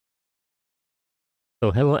So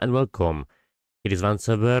hello and welcome. It is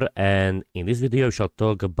WanSaweR, and in this video we shall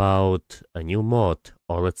talk about a new mod,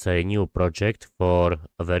 or let's say new project for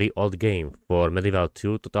a very old game, for Medieval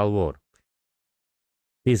 2 Total War.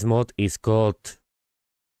 This mod is called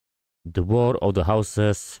The War of the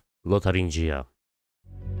Houses Lotharingia.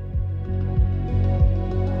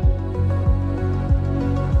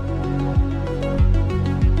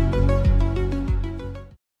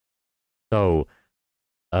 So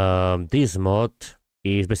this mod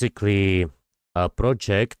is basically a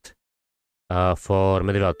project for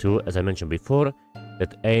Medieval 2, as I mentioned before,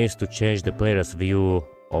 that aims to change the player's view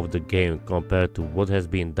of the game compared to what has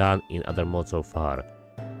been done in other mods so far.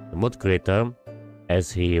 The mod creator, as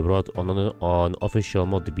he wrote on official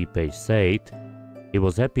ModDB page, said he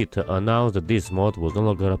was happy to announce that this mod was no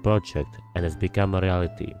longer a project and has become a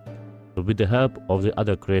reality. So with the help of the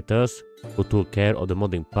other creators who took care of the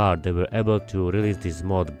modding part, they were able to release this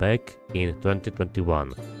mod back in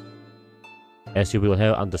 2021. As you will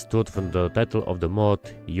have understood from the title of the mod,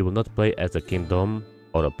 you will not play as a kingdom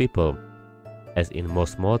or a people, as in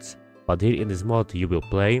most mods, but here in this mod you will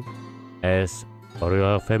play as a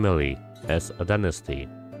royal family, as a dynasty,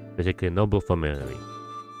 basically a noble family.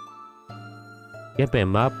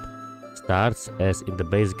 Campaign map starts as in the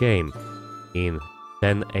base game, in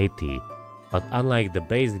 1080, but unlike the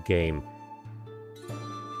base game,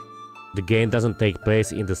 the game doesn't take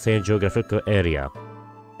place in the same geographical area.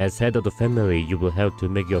 As head of the family, you will have to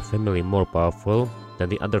make your family more powerful than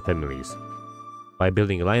the other families. By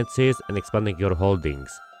building alliances and expanding your holdings,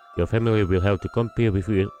 your family will have to compete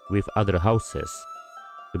with other houses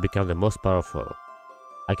to become the most powerful.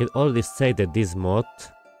 I can already say that this mod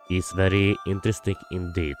is very interesting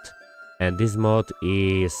indeed, and this mod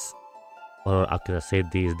is, or how can I say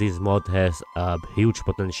this mod has a huge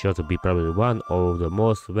potential to be probably one of the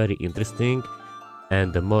most very interesting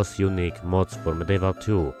and the most unique mods for Medieval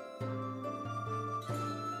 2.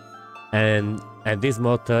 And this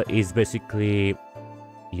mod is basically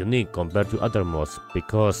unique compared to other mods,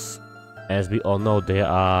 because as we all know, there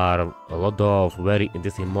are a lot of very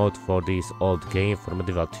interesting mods for this old game for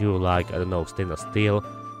Medieval 2, like, I don't know, Stainless Steel,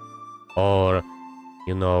 or,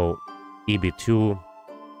 you know, EB2,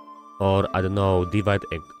 or, I don't know,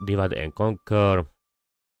 Divide and Conquer,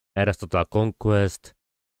 Era's Total Conquest,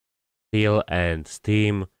 Steel and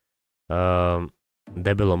Steam,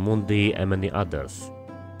 Debelo Mundi, and many others.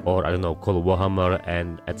 Or, I don't know, Call of Warhammer,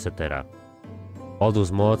 and etc. All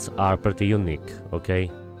those mods are pretty unique, okay?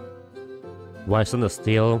 While Stainless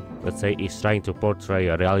Steel, let's say, is trying to portray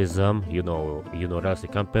a realism, you know,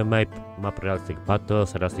 realistic campaign map, realistic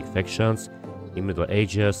battles, realistic factions in Middle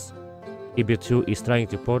Ages, EB2 is trying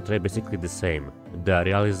to portray basically the same, the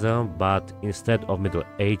realism, but instead of Middle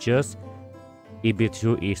Ages,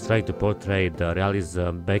 EB2 is trying to portray the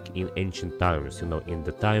realism back in ancient times, you know, in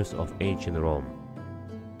the times of ancient Rome.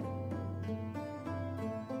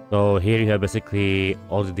 So here you have basically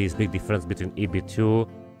all these big difference between EB2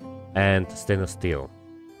 and Stainless Steel.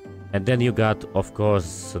 And then you got, of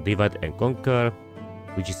course, Divide and Conquer,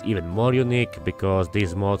 which is even more unique because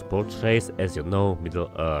this mod portrays, as you know,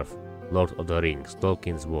 Middle-earth, Lord of the Rings,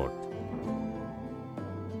 Tolkien's world.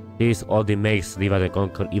 This only makes Divide and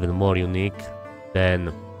Conquer even more unique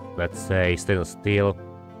than, let's say, Stainless Steel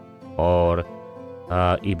or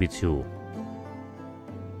EB2.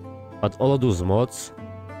 But all of those mods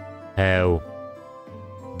have,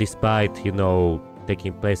 despite, you know,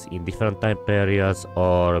 taking place in different time periods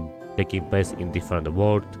or taking place in different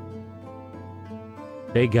worlds,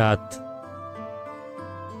 they got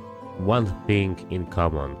one thing in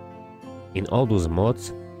common. In all those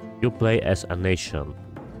mods, you play as a nation,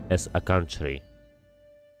 as a country.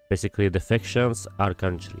 Basically, the factions are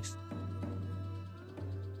countries.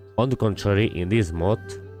 On the contrary, in this mod,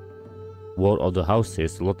 War of the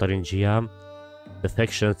Houses Lotharingia, the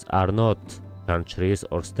factions are not countries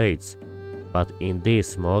or states, but in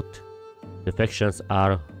this mod, the factions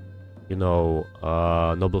are, you know,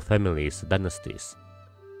 noble families, dynasties.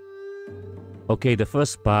 Okay, the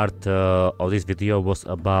first part of this video was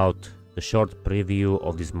about the short preview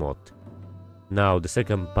of this mod. Now the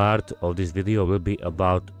second part of this video will be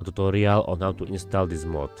about a tutorial on how to install this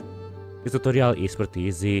mod. This tutorial is pretty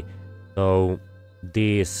easy, so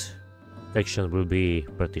this section will be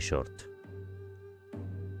pretty short.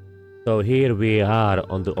 So here we are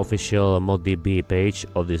on the official ModDB page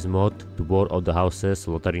of this mod, The War of the Houses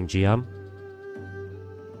Lotharingia.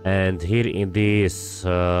 And here in this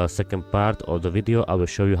second part of the video, I will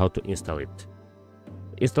show you how to install it.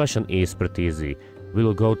 The installation is pretty easy. We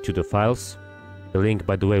will go to the files. The link,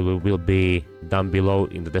 by the way, will be down below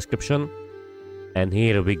in the description. And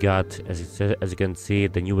here we got, as you can see,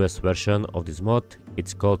 the newest version of this mod.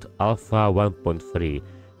 It's called Alpha 1.3.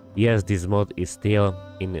 Yes, this mod is still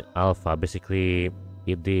in alpha. Basically,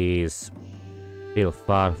 it is still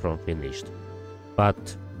far from finished.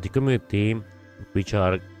 But the community, which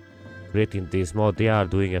are creating this mod, they are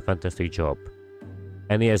doing a fantastic job.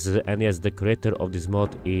 And yes, the creator of this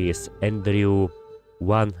mod is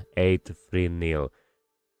Andrew1830.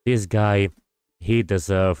 This guy, he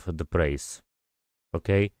deserves the praise.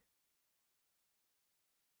 Okay?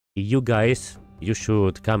 You guys, you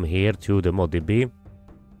should come here to the ModDB,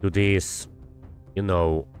 to this,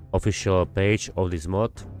 official page of this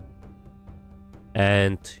mod,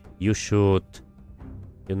 and you should,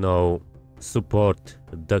 support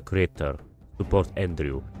the creator, support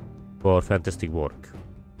Andrew for fantastic work.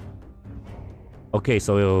 Okay,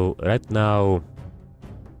 so right now,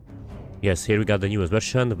 yes, here we got the newest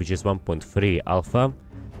version, which is 1.3 alpha.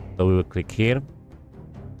 So we will click here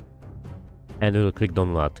and we will click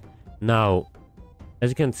download. Now, as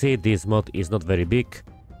you can see, this mod is not very big,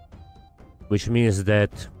 which means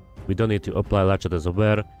that we don't need to apply large data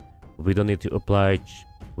software. We don't need to apply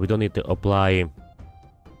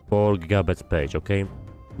 4 gigabytes page, okay?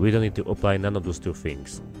 We don't need to apply none of those two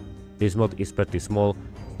things. This mod is pretty small,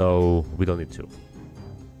 so we don't need to.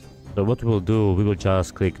 So what we'll do, we will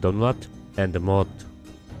just click download and the mod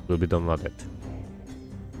will be downloaded.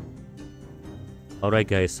 Alright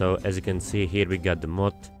guys, so as you can see here we got the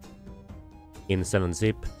mod in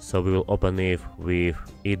 7-zip, so we will open it with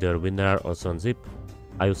either WinRAR or 7-zip.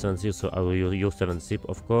 I use 7-zip, so I will use 7-zip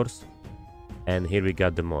of course. And here we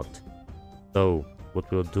got the mod. So what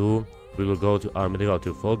we'll do, we will go to our Medieval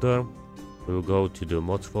 2 folder, we will go to the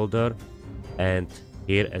mods folder, and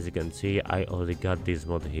here as you can see I already got this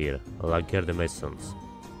mod here, Laguerre de Masons,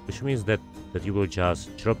 which means that you will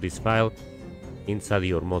just drop this file inside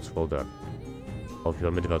your mods folder of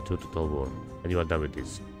your Medieval 2 Total War, and you are done with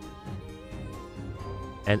this.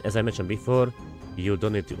 And as I mentioned before, you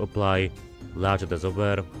don't need to apply large data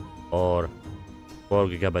software or 4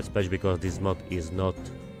 gigabytes page because this mod is not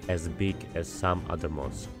as big as some other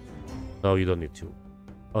mods, so you don't need to.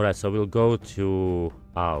 Alright, so we'll go to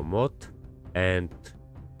our mod, and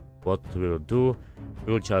what we'll do,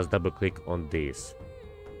 we'll just double click on this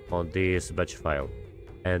batch file,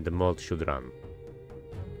 and the mod should run.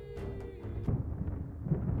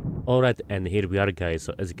 Alright, and here we are guys,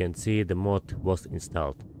 so as you can see the mod was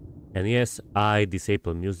installed. And yes, I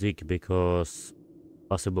disabled music because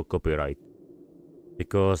possible copyright,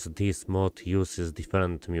 because this mod uses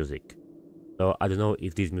different music. So I don't know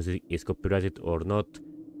if this music is copyrighted or not,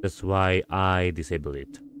 that's why I disable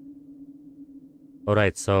it.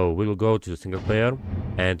 Alright, so we will go to the single player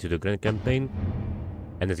and to the grand campaign,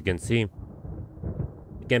 and as you can see,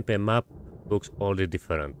 the campaign map looks already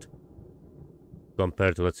different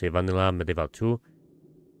compared to, let's say, vanilla Medieval 2.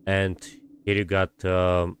 And here you got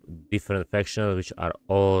different factions which are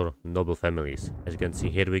all noble families. As you can see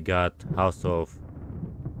here we got House of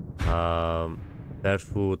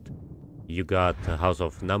Barefoot, you got House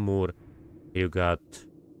of Namur, you got,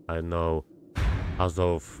 I don't know, House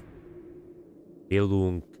of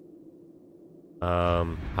Ilung,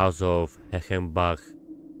 House of Hechenbach,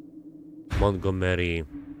 Montgomery,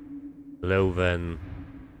 Leuven,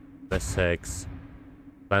 Wessex,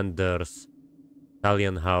 Flanders,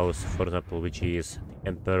 Italian House, for example, which is the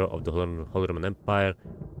Emperor of the Holy Roman Empire.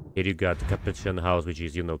 Here you got Capetian House, which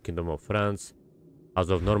is, Kingdom of France. House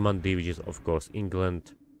of Normandy, which is, of course,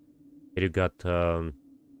 England. Here you got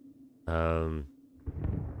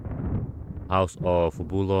House of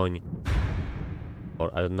Boulogne,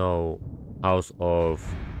 or I don't know, House of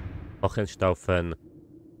Hohenstaufen.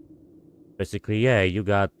 Basically, yeah, you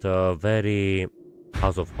got very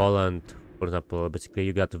House of Holland, for example. Basically,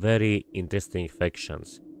 you got very interesting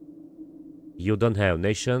factions. You don't have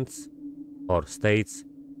nations or states,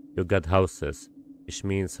 you got houses, which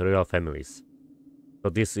means royal families. So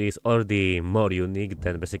this is already more unique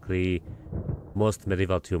than basically most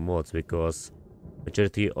Medieval 2 mods, because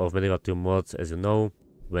majority of Medieval 2 mods, as you know,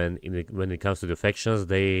 when it comes to the factions,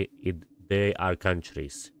 they are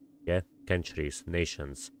countries, yeah, countries,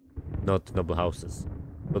 nations, not noble houses.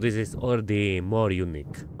 So this is already more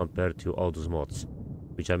unique compared to all those mods,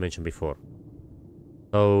 which I mentioned before.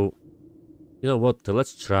 So, you know what,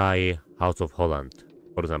 let's try House of Holland,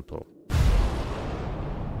 for example.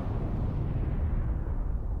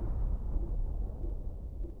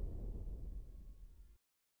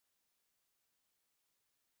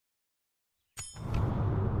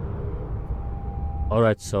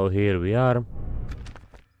 Alright, so here we are.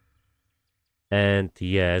 And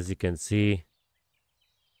yeah, as you can see,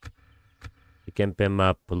 the campaign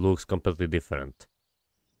map looks completely different.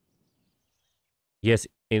 Yes,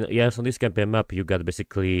 on this campaign map you got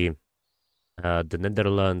basically the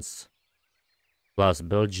Netherlands plus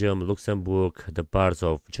Belgium, Luxembourg, the parts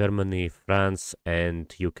of Germany, France,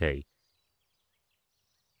 and UK.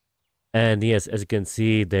 And yes, as you can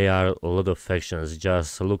see, there are a lot of factions.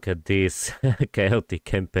 Just look at this chaotic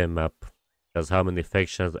campaign map. Just how many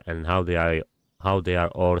factions and how they are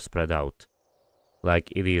all spread out.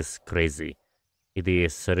 Like it is crazy. It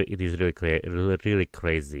is really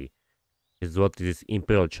crazy. It's what is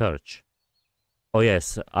Imperial Church. Oh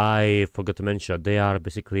yes, I forgot to mention they are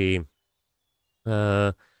basically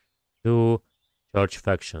uh, two church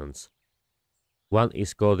factions. One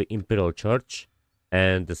is called the Imperial Church,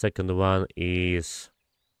 and the second one is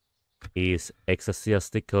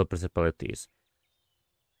ecclesiastical principalities.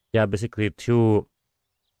 There are basically two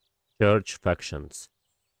church factions.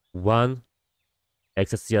 One,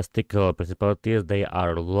 ecclesiastical principalities, they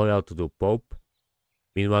are loyal to the Pope.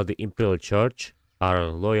 Meanwhile, the Imperial Church are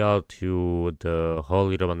loyal to the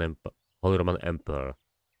Holy Roman Emperor.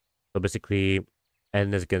 So basically,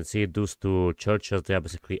 and as you can see, those two churches, they are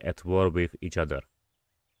basically at war with each other.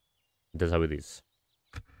 That's how it is.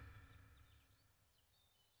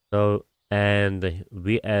 So, and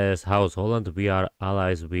we as House Holland, we are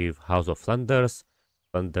allies with House of Flanders.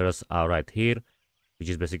 Flanders are right here, which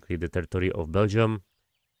is basically the territory of Belgium.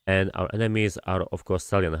 And our enemies are, of course,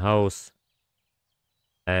 Salian House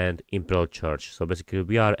and Imperial Church. So basically,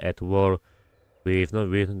 we are at war with not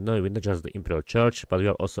just the Imperial Church, but we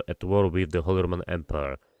are also at war with the Holy Roman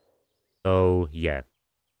Emperor. So yeah,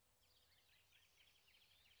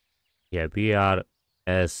 we are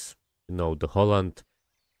as the Holland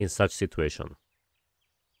in such situation.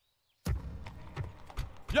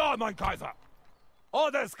 Ja, mein Kaiser!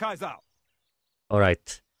 Orders, Kaiser! All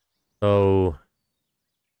right, so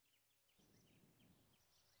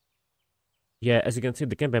yeah, as you can see,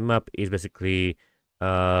 the campaign map is basically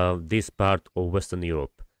this part of Western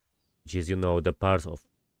Europe, which is the parts of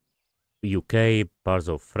UK, parts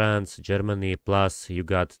of France, Germany, plus you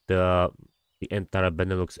got the entire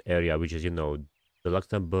Benelux area, which is the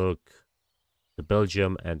Luxembourg, the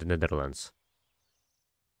Belgium, and the Netherlands.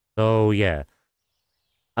 So yeah,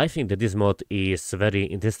 I think that this mod is very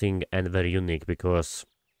interesting and very unique because,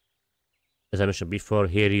 as I mentioned before,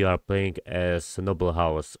 here you are playing as a noble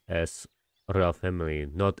house, as a royal family,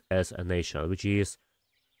 not as a nation, which is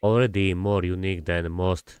already more unique than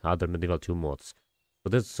most other Medieval 2 mods.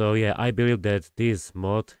 So yeah, I believe that this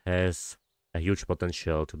mod has a huge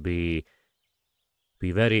potential to be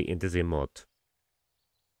very interesting mod.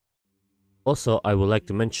 Also, I would like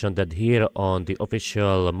to mention that here on the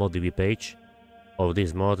official ModDB page of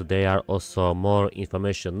this mod, there are also more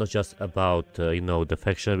information, not just about the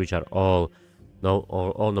factions, which are all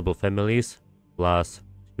noble families, plus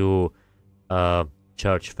two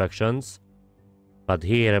church factions, but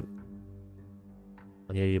here,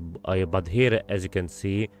 as you can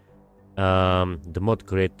see, the mod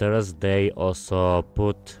creators, they also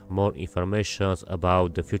put more information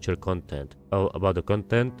about the future content, about the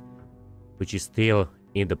content which is still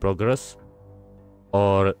in the progress,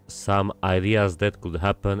 or some ideas that could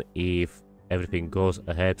happen if everything goes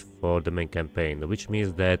ahead for the main campaign, which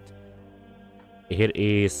means that here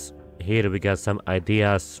we got some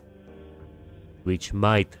ideas which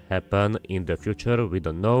might happen in the future, we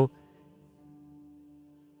don't know.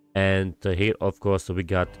 And here of course we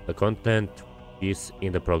got the content is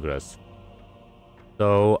in the progress.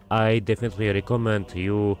 So I definitely recommend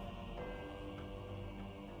you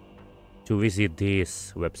to visit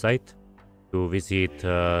this website, to visit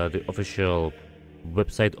the official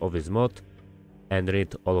website of this mod and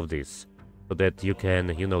read all of this, so that you can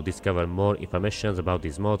discover more information about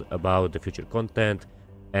this mod, about the future content,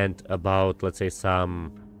 and about, let's say,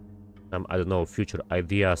 some I don't know, future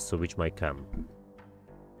ideas which might come.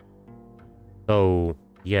 So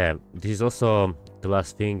yeah, this is also the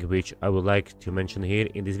last thing which I would like to mention here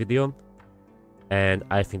in this video, and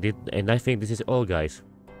I think this is all, guys.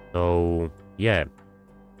 So yeah,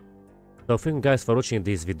 so thank you guys for watching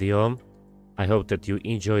this video. I hope that you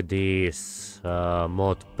enjoyed this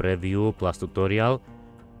mod preview plus tutorial,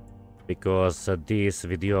 because this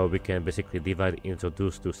video we can basically divide into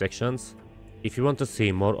those two sections. If you want to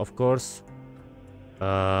see more, of course,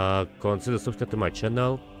 consider subscribe to my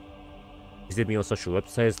channel, visit me on social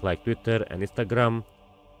websites like Twitter and Instagram,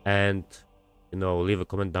 and leave a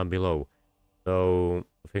comment down below. So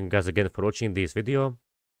thank you guys again for watching this video,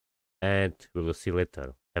 and we will see you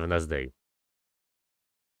later. Have a nice day.